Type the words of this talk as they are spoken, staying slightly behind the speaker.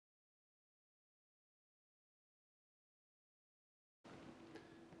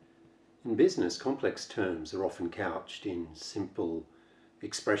In business, complex terms are often couched in simple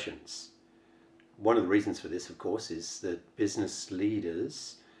expressions. One of the reasons for this, of course, is that business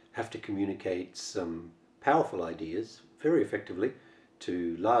leaders have to communicate some powerful ideas very effectively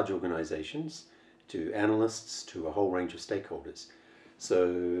to large organizations, to analysts, to a whole range of stakeholders.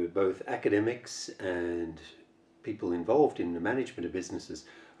 So both academics and people involved in the management of businesses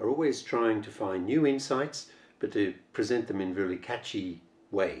are always trying to find new insights, but to present them in really catchy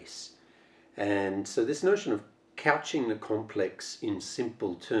ways. And so this notion of couching the complex in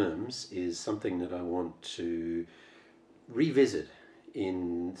simple terms is something that I want to revisit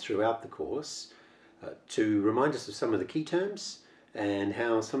throughout the course to remind us of some of the key terms and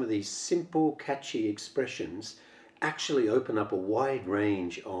how some of these simple, catchy expressions actually open up a wide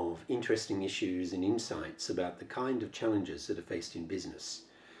range of interesting issues and insights about the kind of challenges that are faced in business.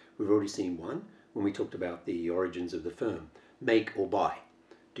 We've already seen one when we talked about the origins of the firm, make or buy.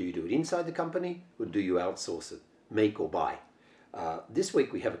 Do you do it inside the company or do you outsource it? Make or buy. This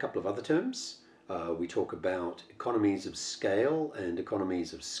week we have a couple of other terms. We talk about economies of scale and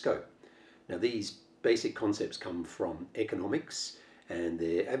economies of scope. Now these basic concepts come from economics and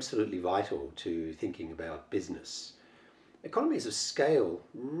they're absolutely vital to thinking about business. Economies of scale,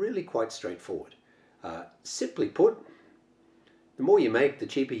 really quite straightforward. Simply put, the more you make, the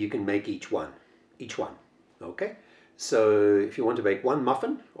cheaper you can make each one. Okay? So if you want to make one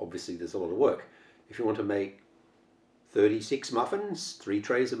muffin, obviously there's a lot of work. If you want to make 36 muffins, 3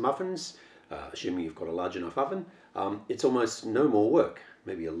 trays of muffins, assuming you've got a large enough oven, it's almost no more work.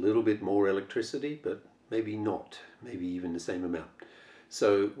 Maybe a little bit more electricity, but maybe not, maybe even the same amount.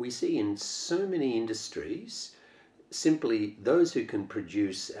 So we see in so many industries, simply those who can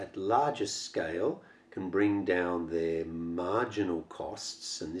produce at larger scale can bring down their marginal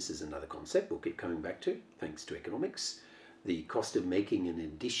costs, and this is another concept we'll keep coming back to, thanks to economics. The cost of making an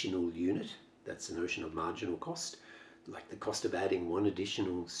additional unit, that's the notion of marginal cost, like the cost of adding one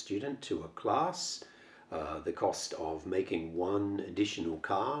additional student to a class, the cost of making one additional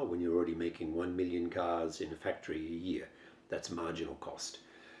car when you're already making 1 million cars in a factory a year. That's marginal cost.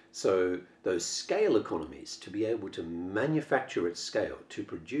 So those scale economies, to be able to manufacture at scale, to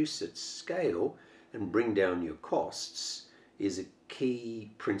produce at scale and bring down your costs, is a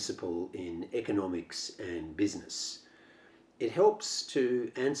key principle in economics and business. It helps to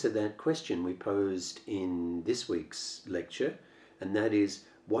answer that question we posed in this week's lecture, and that is,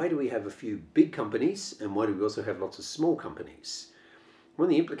 why do we have a few big companies and why do we also have lots of small companies? One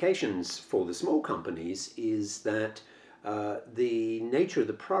of the implications for the small companies is that the nature of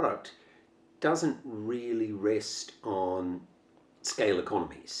the product doesn't really rest on scale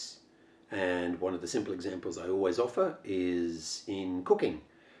economies. And one of the simple examples I always offer is in cooking.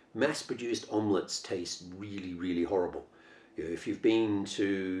 Mass-produced omelettes taste really, really horrible. If you've been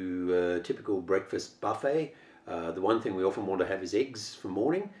to a typical breakfast buffet, the one thing we often want to have is eggs for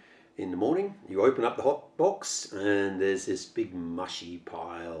morning. In the morning, you open up the hot box and there's this big mushy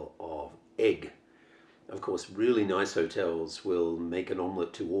pile of egg. Of course, really nice hotels will make an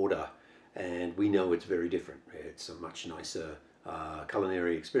omelette to order, and we know it's very different. It's a much nicer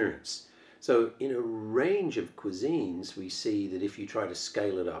culinary experience. So in a range of cuisines, we see that if you try to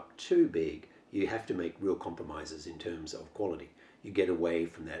scale it up too big, you have to make real compromises in terms of quality. You get away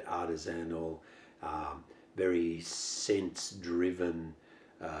from that artisanal, very sense-driven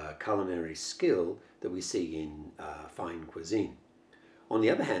culinary skill that we see in fine cuisine. On the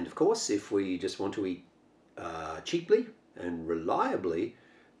other hand, of course, if we just want to eat cheaply and reliably,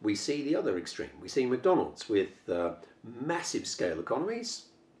 we see the other extreme. We see McDonald's with massive scale economies.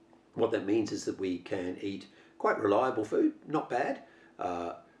 What that means is that we can eat quite reliable food, not bad,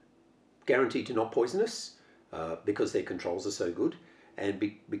 guaranteed to not poisonous because their controls are so good. And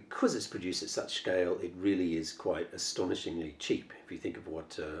because it's produced at such scale, it really is quite astonishingly cheap. If you think of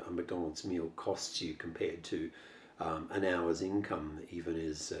what a McDonald's meal costs you compared to an hour's income, even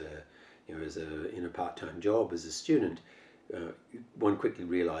as in a part-time job as a student, one quickly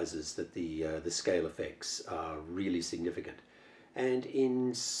realizes that the scale effects are really significant. And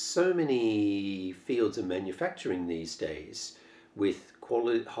in so many fields of manufacturing these days, with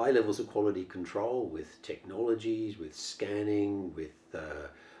high levels of quality control, with technologies, with scanning, with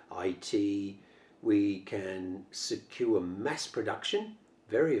IT, we can secure mass production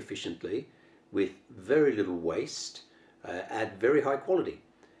very efficiently with very little waste at very high quality.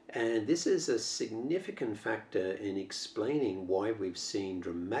 And this is a significant factor in explaining why we've seen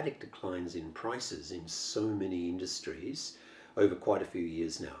dramatic declines in prices in so many industries over quite a few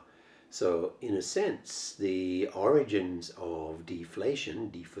years now. So in a sense, the origins of deflation,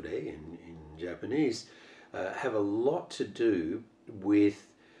 defure in Japanese, have a lot to do with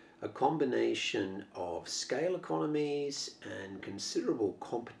a combination of scale economies and considerable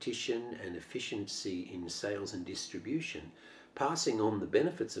competition and efficiency in sales and distribution, passing on the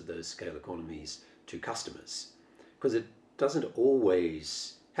benefits of those scale economies to customers. Because it doesn't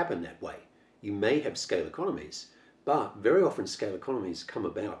always happen that way. You may have scale economies, but very often scale economies come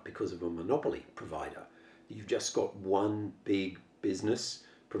about because of a monopoly provider. You've just got one big business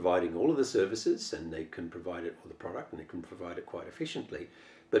providing all of the services, and they can provide it, or the product, and they can provide it quite efficiently.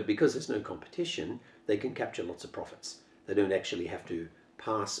 But because there's no competition, they can capture lots of profits. They don't actually have to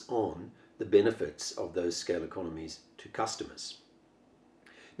pass on the benefits of those scale economies to customers.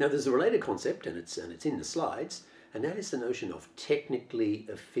 Now there's a related concept, and it's in the slides, and that is the notion of technically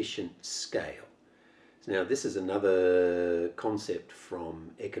efficient scale. Now this is another concept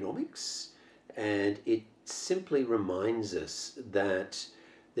from economics, and it simply reminds us that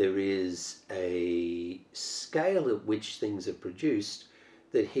there is a scale at which things are produced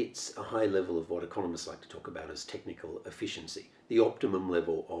that hits a high level of what economists like to talk about as technical efficiency, the optimum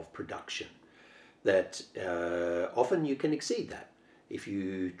level of production. That often you can exceed that. If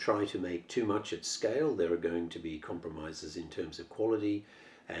you try to make too much at scale, there are going to be compromises in terms of quality,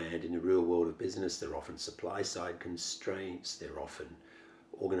 and in the real world of business, there are often supply side constraints, there are often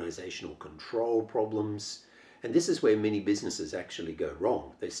organizational control problems, and this is where many businesses actually go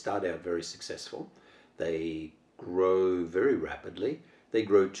wrong. They start out very successful, they grow very rapidly, they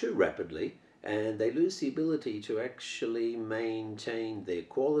grow too rapidly, and they lose the ability to actually maintain their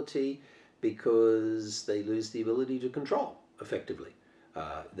quality because they lose the ability to control effectively.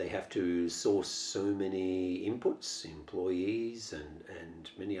 They have to source so many inputs, employees and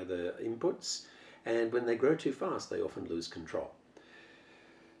many other inputs, and when they grow too fast, they often lose control.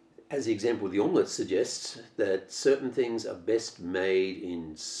 As the example of the omelette suggests, that certain things are best made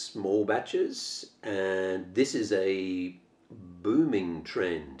in small batches, and this is a booming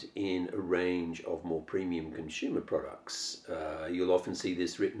trend in a range of more premium consumer products. You'll often see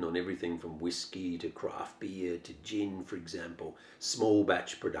this written on everything from whiskey to craft beer to gin, for example. Small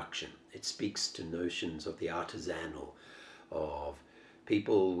batch production. It speaks to notions of the artisanal, of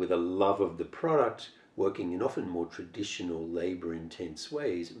people with a love of the product working in often more traditional labor-intense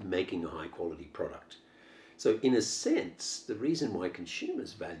ways, making a high-quality product. So in a sense, the reason why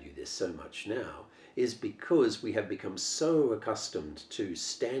consumers value this so much now is because we have become so accustomed to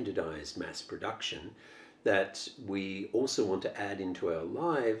standardized mass production that we also want to add into our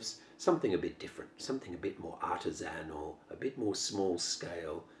lives something a bit different, something a bit more artisanal, a bit more small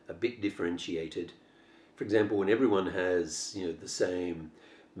scale, a bit differentiated. For example, when everyone has the same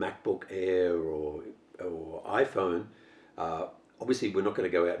MacBook Air or iPhone, obviously we're not going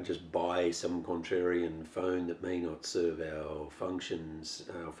to go out and just buy some contrarian phone that may not serve our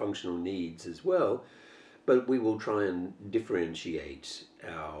functional needs as well, but we will try and differentiate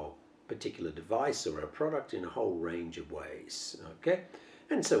our particular device or our product in a whole range of ways, okay?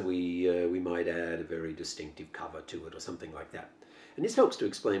 And so we might add a very distinctive cover to it or something like that. And this helps to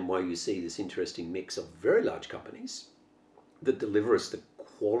explain why you see this interesting mix of very large companies that deliver us the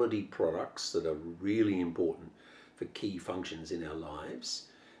quality products that are really important for key functions in our lives,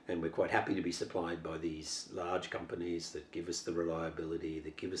 and we're quite happy to be supplied by these large companies that give us the reliability,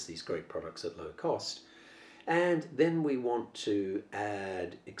 that give us these great products at low cost. And then we want to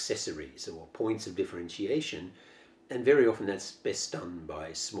add accessories or points of differentiation, and very often that's best done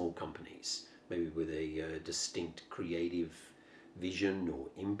by small companies, maybe with a distinct creative vision or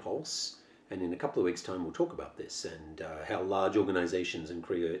impulse. And in a couple of weeks' time we'll talk about this and how large organizations and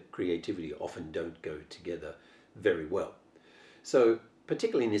creativity often don't go together very well. So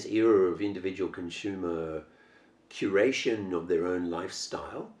particularly in this era of individual consumer curation of their own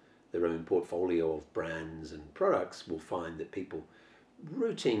lifestyle, their own portfolio of brands and products, will find that people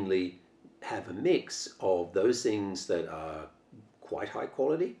routinely have a mix of those things that are quite high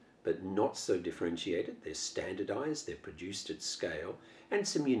quality but not so differentiated. They're standardized, they're produced at scale, and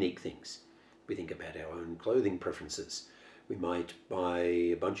some unique things. We think about our own clothing preferences. We might buy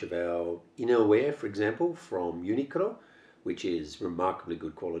a bunch of our innerwear, for example, from Uniqlo, which is remarkably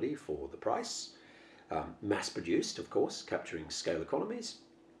good quality for the price. Mass-produced, of course, capturing scale economies.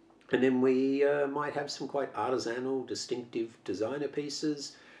 And then we might have some quite artisanal, distinctive designer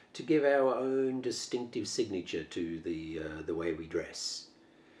pieces to give our own distinctive signature to the way we dress.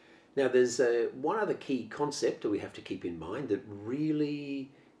 Now, there's one other key concept that we have to keep in mind that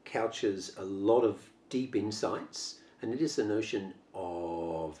really couches a lot of deep insights, and it is the notion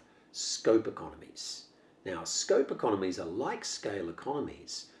of scope economies. Now, scope economies are like scale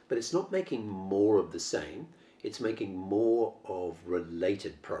economies, but it's not making more of the same, it's making more of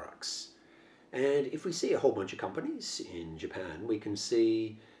related products. And if we see a whole bunch of companies in Japan, we can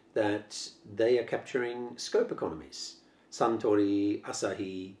see that they are capturing scope economies. Suntory,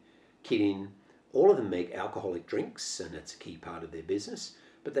 Asahi, Kirin, all of them make alcoholic drinks, and that's a key part of their business,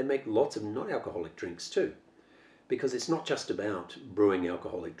 but they make lots of non-alcoholic drinks too. Because it's not just about brewing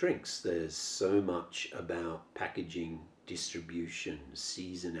alcoholic drinks. There's so much about packaging, distribution,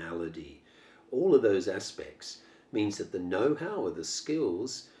 seasonality. All of those aspects means that the know-how or the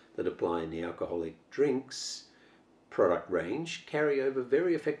skills that apply in the alcoholic drinks product range carry over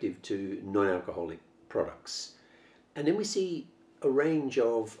very effective to non-alcoholic products. And then we see a range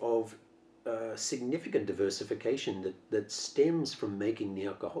of significant diversification that stems from making the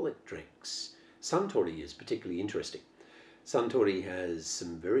alcoholic drinks. Suntory is particularly interesting. Suntory has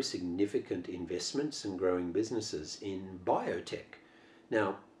some very significant investments and growing businesses in biotech.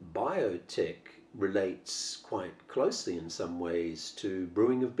 Now, biotech relates quite closely in some ways to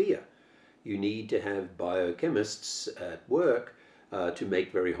brewing of beer. You need to have biochemists at work to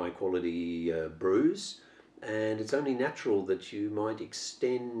make very high quality brews, and it's only natural that you might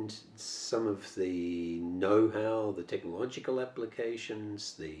extend some of the know-how, the technological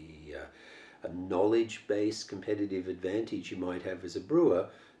applications, the knowledge-based competitive advantage you might have as a brewer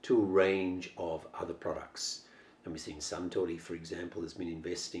to a range of other products. And we've seen Suntory, for example, has been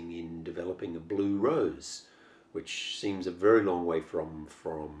investing in developing a blue rose, which seems a very long way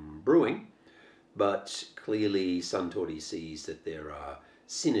from brewing, but clearly Suntory sees that there are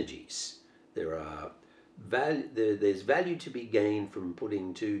synergies. There's value to be gained from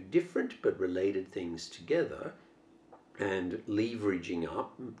putting two different but related things together and leveraging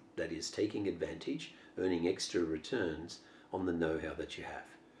up, that is taking advantage, earning extra returns on the know-how that you have.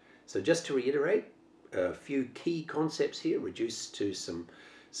 So just to reiterate, a few key concepts here reduced to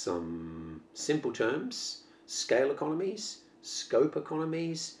some simple terms: scale economies, scope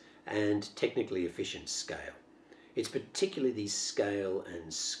economies, and technically efficient scale. It's particularly these scale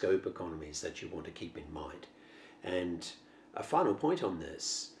and scope economies that you want to keep in mind. And a final point on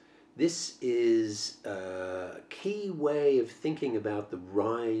this is a key way of thinking about the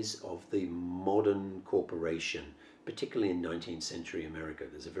rise of the modern corporation, particularly in 19th century America.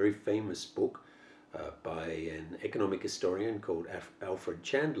 There's a very famous book by an economic historian called Alfred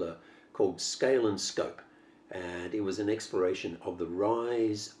Chandler called Scale and Scope. And it was an exploration of the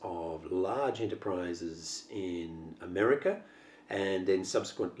rise of large enterprises in America and then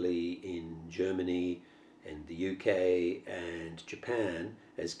subsequently in Germany and the UK and Japan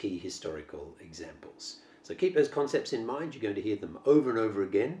as key historical examples. So keep those concepts in mind. You're going to hear them over and over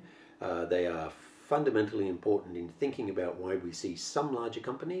again. They are fundamentally important in thinking about why we see some larger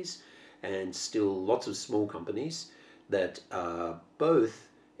companies and still lots of small companies that are both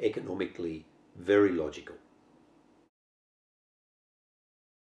economically very logical.